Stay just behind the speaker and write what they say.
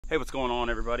Hey, what's going on,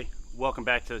 everybody? Welcome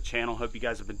back to the channel. Hope you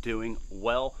guys have been doing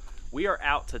well. We are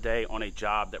out today on a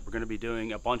job that we're going to be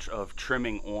doing a bunch of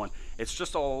trimming on. It's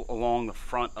just all along the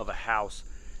front of a house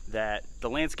that the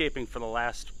landscaping for the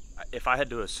last, if I had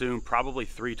to assume, probably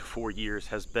 3 to 4 years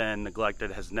has been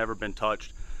neglected, has never been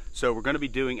touched. So we're going to be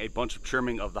doing a bunch of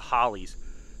trimming of the hollies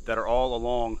that are all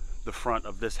along the front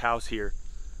of this house here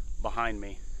behind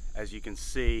me. As you can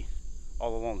see,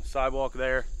 all along the sidewalk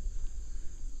there,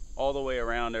 all the way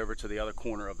around over to the other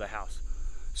corner of the house.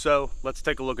 So let's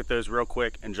take a look at those real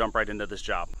quick and jump right into this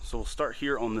job. So we'll start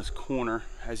here on this corner.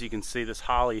 As you can see, this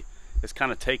holly is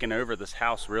kind of taken over this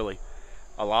house, really.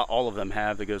 All of them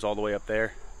have. That goes all the way up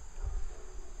there.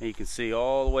 And you can see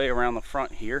all the way around the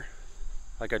front here,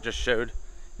 like I just showed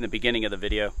in the beginning of the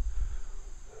video.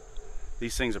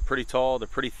 These things are pretty tall, they're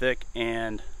pretty thick,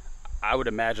 and I would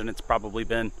imagine it's probably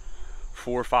been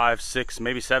 4, 5, 6,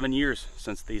 maybe 7 years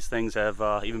since these things have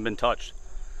even been touched.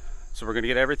 So we're going to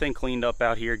get everything cleaned up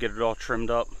out here, get it all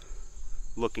trimmed up,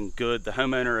 looking good. The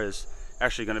homeowner is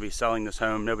actually going to be selling this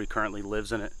home. Nobody currently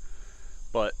lives in it,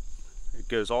 but it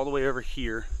goes all the way over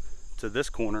here to this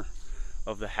corner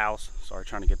of the house. Sorry,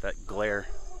 trying to get that glare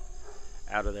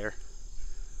out of there.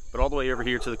 But all the way over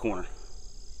here to the corner.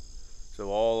 So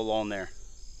all along there.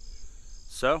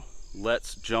 So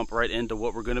let's jump right into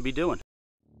what we're going to be doing.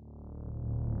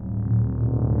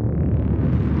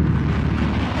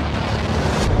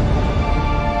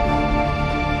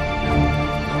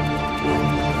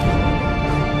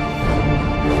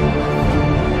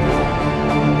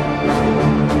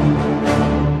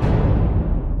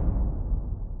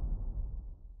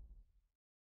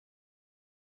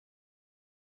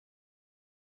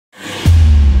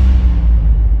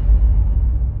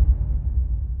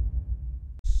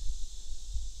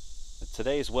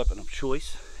 Today's weapon of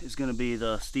choice is going to be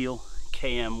the Stihl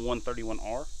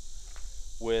KM-131R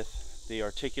with the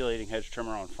articulating hedge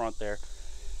trimmer on front there.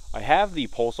 I have the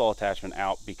pole saw attachment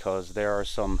out because there are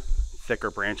some thicker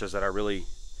branches that I really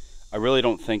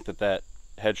don't think that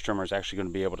hedge trimmer is actually going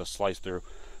to be able to slice through.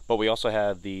 But we also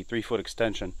have the 3-foot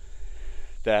extension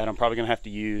that I'm probably going to have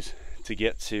to use to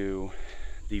get to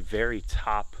the very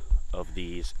top of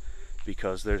these,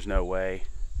 because there's no way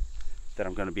that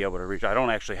I'm going to be able to reach. I don't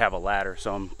actually have a ladder,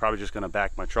 so I'm probably just going to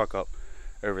back my truck up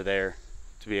over there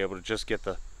to be able to just get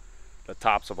the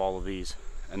tops of all of these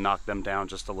and knock them down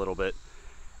just a little bit.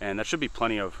 And that should be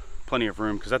plenty of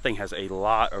room, because that thing has a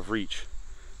lot of reach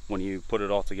when you put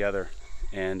it all together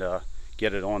and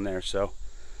get it on there. So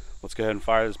let's go ahead and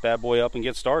fire this bad boy up and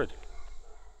get started.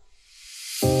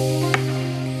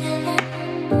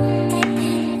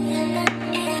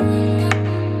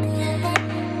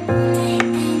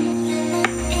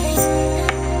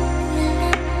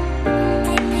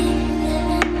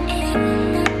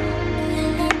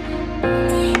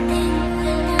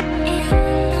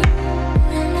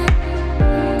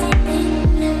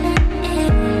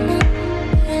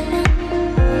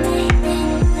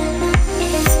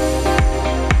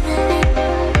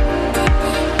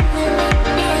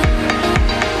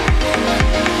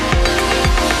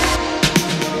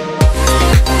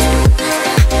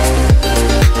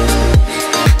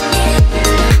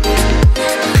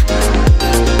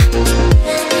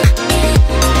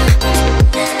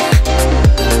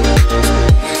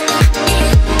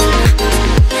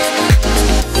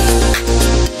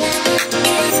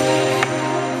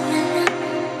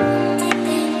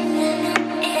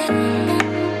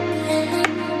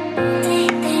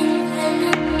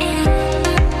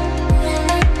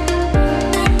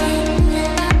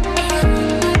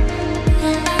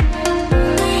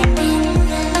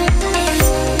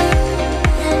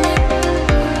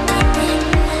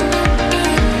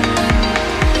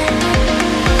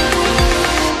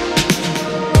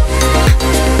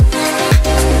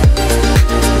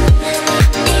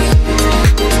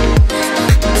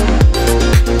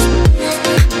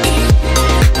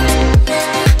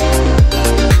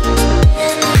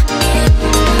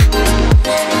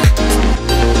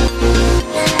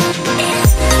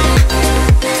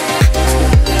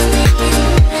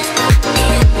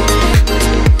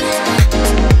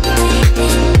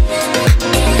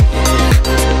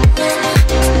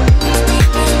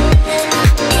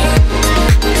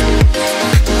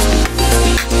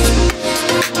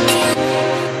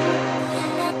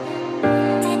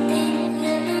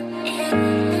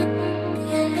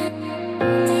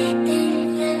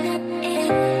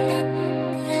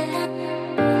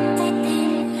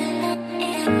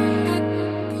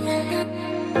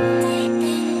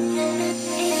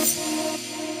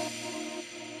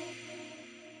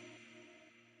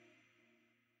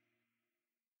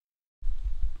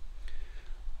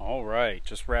 All right,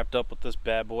 just wrapped up with this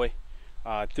bad boy.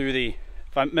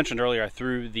 If I mentioned earlier, I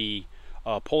threw the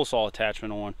pole saw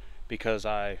attachment on because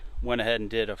I went ahead and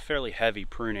did a fairly heavy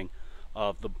pruning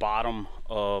of the bottom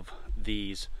of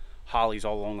these hollies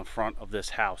all along the front of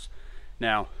this house.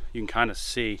 Now you can kind of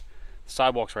see the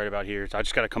sidewalk's right about here, so I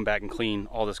just got to come back and clean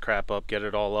all this crap up, get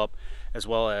it all up, as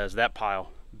well as that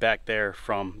pile back there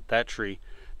from that tree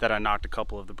that I knocked a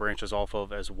couple of the branches off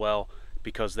of as well,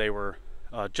 because they were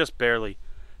just barely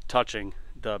touching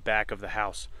the back of the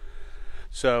house.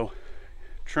 So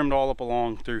trimmed all up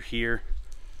along through here.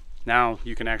 Now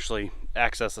you can actually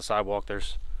access the sidewalk.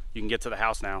 You can get to the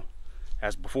house now,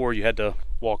 as before you had to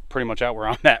walk pretty much out where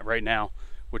I'm at right now,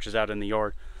 which is out in the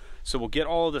yard. So we'll get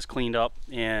all of this cleaned up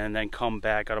and then come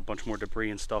back. Got a bunch more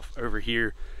debris and stuff over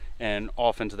here and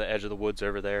off into the edge of the woods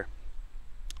over there.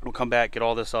 We'll come back, get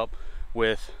all this up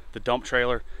with the dump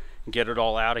trailer and get it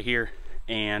all out of here,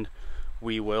 and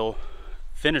we will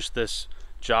finish this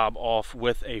job off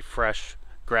with a fresh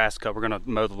grass cut. We're going to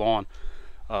mow the lawn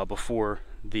before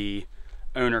the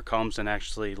owner comes and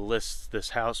actually lists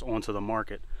this house onto the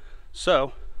market.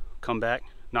 So come back,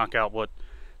 knock out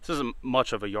this isn't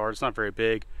much of a yard, it's not very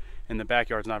big, and the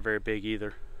backyard's not very big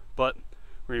either, but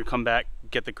we're going to come back,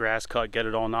 get the grass cut, get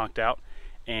it all knocked out,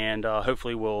 and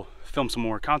hopefully we'll film some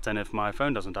more content if my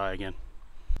phone doesn't die again.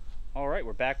 All right,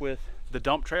 we're back with the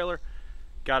dump trailer.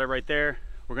 Got it right there.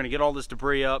 We're gonna get all this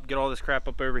debris up, get all this crap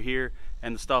up over here,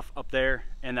 and the stuff up there,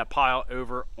 and that pile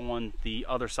over on the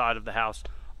other side of the house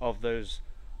of those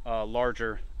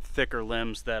larger, thicker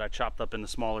limbs that I chopped up into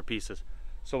smaller pieces.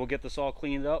 So we'll get this all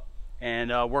cleaned up and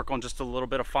work on just a little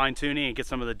bit of fine tuning and get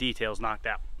some of the details knocked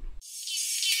out.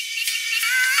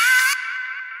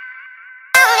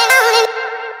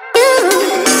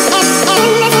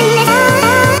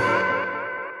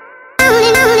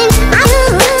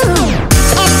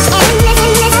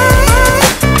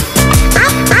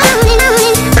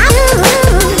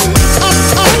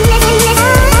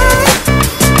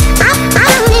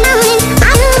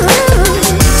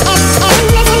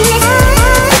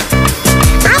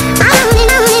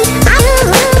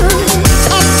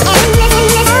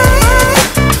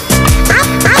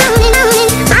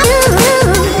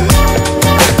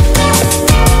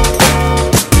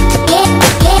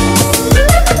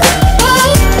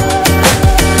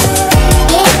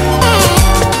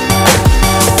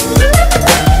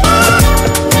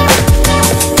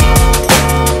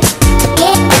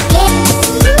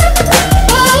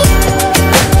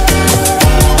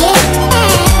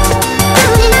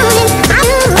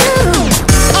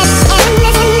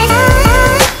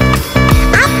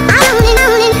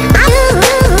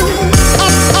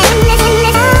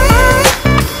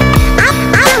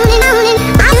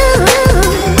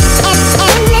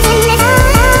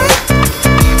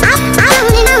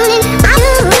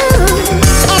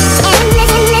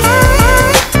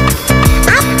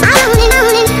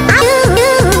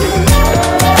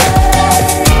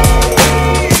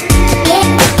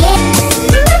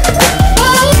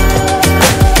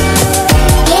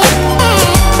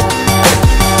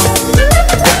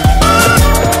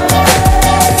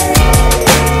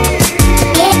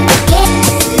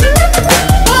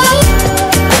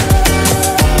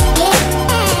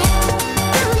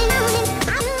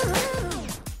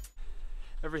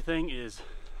 Everything is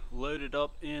loaded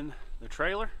up in the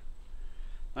trailer.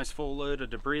 Nice full load of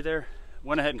debris there.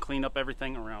 Went ahead and cleaned up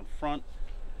everything around front.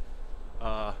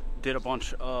 Did a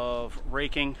bunch of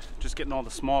raking, just getting all the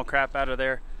small crap out of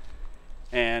there.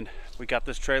 And we got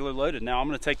this trailer loaded. Now I'm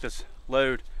gonna take this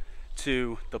load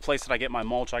to the place that I get my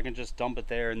mulch. I can just dump it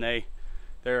there, and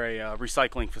they're a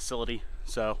recycling facility.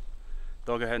 So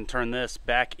they'll go ahead and turn this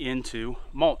back into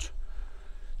mulch.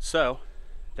 So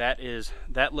that is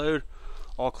that load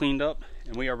all cleaned up,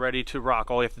 and we are ready to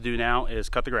rock. All we have to do now is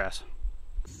cut the grass.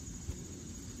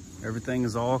 Everything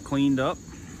is all cleaned up.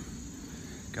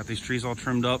 Got these trees all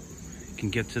trimmed up. Can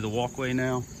get to the walkway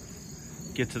now,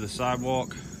 get to the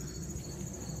sidewalk,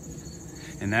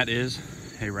 and that is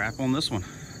a wrap on this one.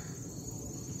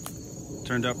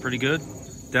 Turned out pretty good.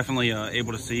 Definitely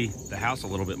able to see the house a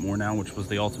little bit more now, which was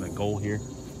the ultimate goal here.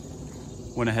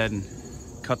 Went ahead and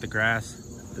cut the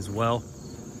grass as well.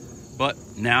 But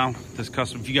now this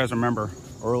custom, if you guys remember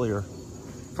earlier,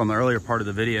 from the earlier part of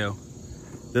the video,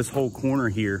 this whole corner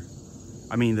here,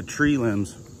 I mean, the tree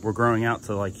limbs were growing out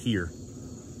to like here,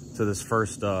 to this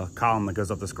first column that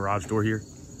goes up this garage door here.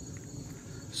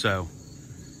 So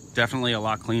definitely a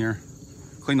lot cleaner.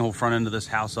 Clean the whole front end of this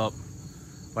house up.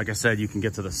 Like I said, you can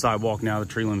get to the sidewalk now. The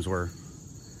tree limbs were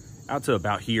out to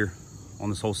about here on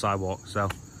this whole sidewalk. So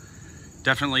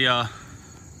definitely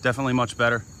much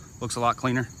better. Looks a lot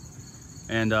cleaner.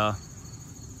 And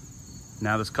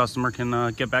now this customer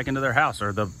can get back into their house,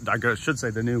 or I should say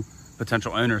the new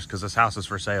potential owners, because this house is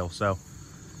for sale. So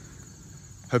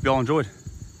hope y'all enjoyed.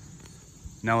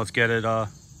 Now let's get it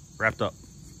wrapped up.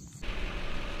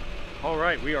 All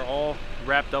right, we are all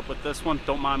wrapped up with this one.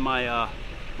 Don't mind my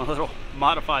my little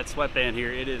modified sweatband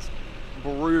here. It is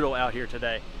brutal out here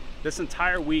today. This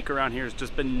entire week around here has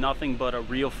just been nothing but a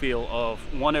real feel of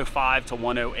 105 to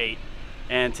 108.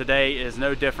 And today is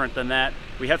no different than that.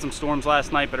 We had some storms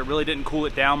last night, but it really didn't cool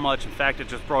it down much. In fact, it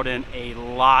just brought in a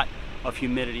lot of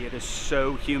humidity. It is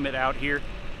so humid out here.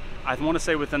 I want to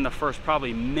say within the first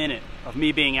probably minute of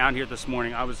me being out here this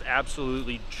morning, I was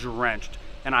absolutely drenched,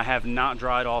 and I have not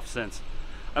dried off since.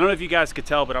 I don't know if you guys could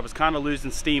tell, but I was kind of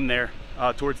losing steam there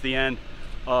towards the end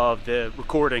of the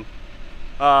recording.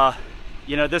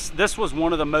 You know, this was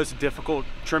one of the most difficult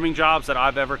trimming jobs that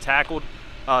I've ever tackled,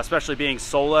 especially being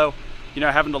solo. You know,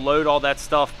 having to load all that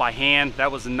stuff by hand,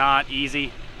 that was not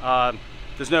easy.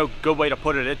 There's no good way to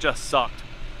put it. It just sucked.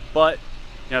 But,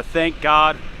 you know, thank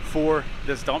God for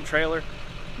this dump trailer.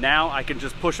 Now I can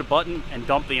just push a button and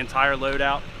dump the entire load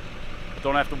out.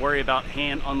 Don't have to worry about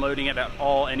hand unloading it at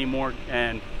all anymore.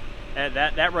 And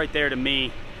that right there to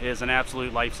me is an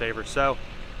absolute lifesaver. So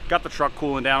got the truck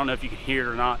cooling down. I don't know if you can hear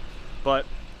it or not, but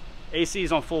AC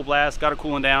is on full blast, got it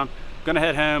cooling down. Gonna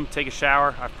head home, take a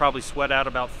shower. I've probably sweat out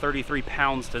about 33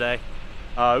 pounds today.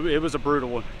 It was a brutal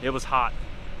one. It was hot.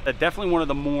 Definitely one of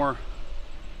the more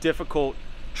difficult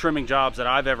trimming jobs that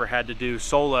I've ever had to do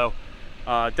solo.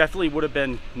 Definitely would have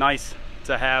been nice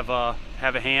to have a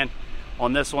hand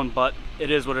on this one, but it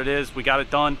is what it is. We got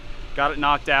it done, got it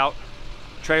knocked out.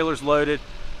 Trailer's loaded.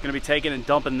 Gonna be taking and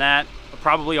dumping that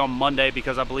probably on Monday,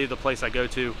 because I believe the place I go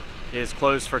to is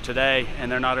closed for today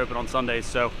and they're not open on Sundays.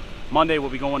 So Monday we'll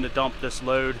be going to dump this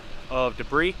load of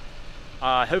debris.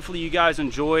 Hopefully you guys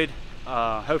enjoyed.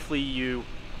 Hopefully you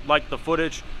liked the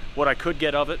footage, what I could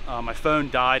get of it. My phone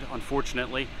died,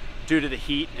 unfortunately, due to the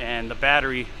heat and the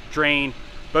battery drain.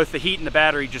 Both the heat and the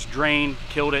battery just drained,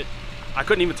 killed it. I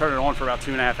couldn't even turn it on for about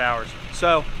 2.5 hours.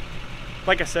 So,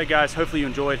 like I said, guys, hopefully you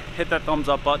enjoyed. Hit that thumbs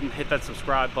up button, hit that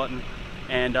subscribe button,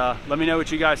 and let me know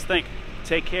what you guys think.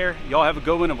 Take care. Y'all have a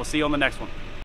good one, and we'll see you on the next one.